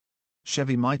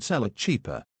Chevy might sell a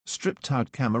cheaper,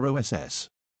 stripped-out Camaro SS.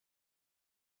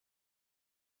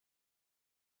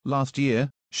 Last year,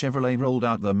 Chevrolet rolled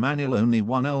out the manual-only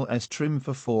 1LS trim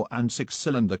for 4- and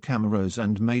 6-cylinder Camaros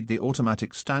and made the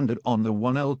automatic standard on the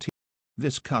 1LT.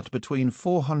 This cut between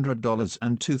 $400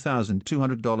 and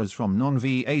 $2,200 from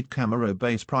non-V8 Camaro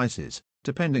base prices,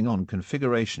 depending on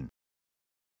configuration.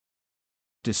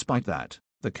 Despite that,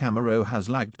 the Camaro has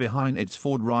lagged behind its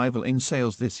Ford rival in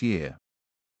sales this year.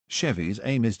 Chevy's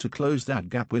aim is to close that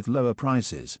gap with lower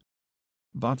prices.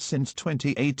 But since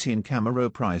 2018,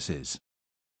 Camaro prices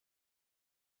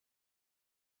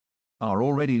are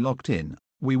already locked in.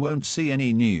 We won't see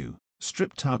any new,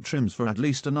 stripped-out trims for at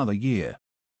least another year.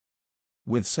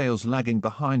 With sales lagging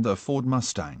behind the Ford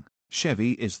Mustang,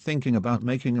 Chevy is thinking about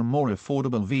making a more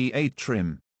affordable V8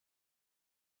 trim.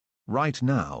 Right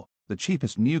now, the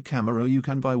cheapest new Camaro you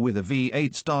can buy with a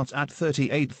V8 starts at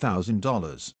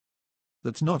 $38,000.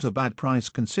 That's not a bad price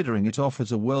considering it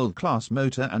offers a world-class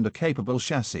motor and a capable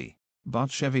chassis,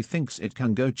 but Chevy thinks it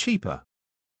can go cheaper.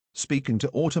 Speaking to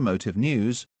Automotive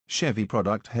News, Chevy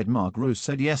product head Mark Roos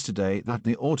said yesterday that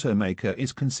the automaker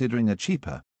is considering a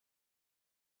cheaper,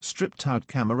 stripped-out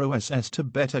Camaro SS to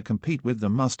better compete with the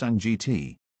Mustang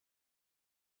GT.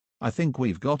 I think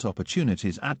we've got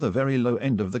opportunities at the very low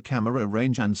end of the Camaro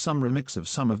range and some remix of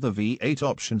some of the V8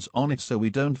 options on it so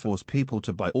we don't force people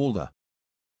to buy all the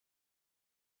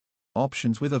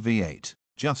options with a V8,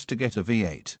 just to get a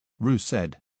V8, Roos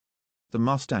said. The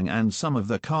Mustang and some of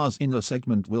the cars in the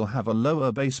segment will have a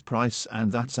lower base price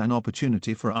and that's an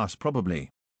opportunity for us probably.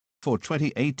 For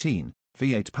 2018,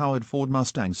 V8-powered Ford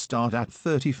Mustangs start at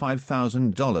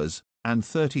 $35,000, and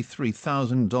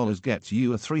 $33,000 gets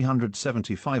you a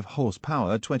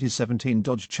 375-horsepower 2017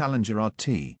 Dodge Challenger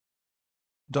RT.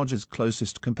 Dodge's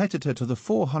closest competitor to the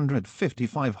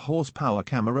 455-horsepower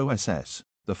Camaro SS,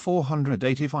 the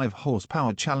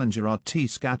 485-horsepower Challenger RT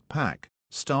Scat Pack,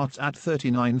 starts at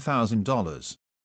 $39,000.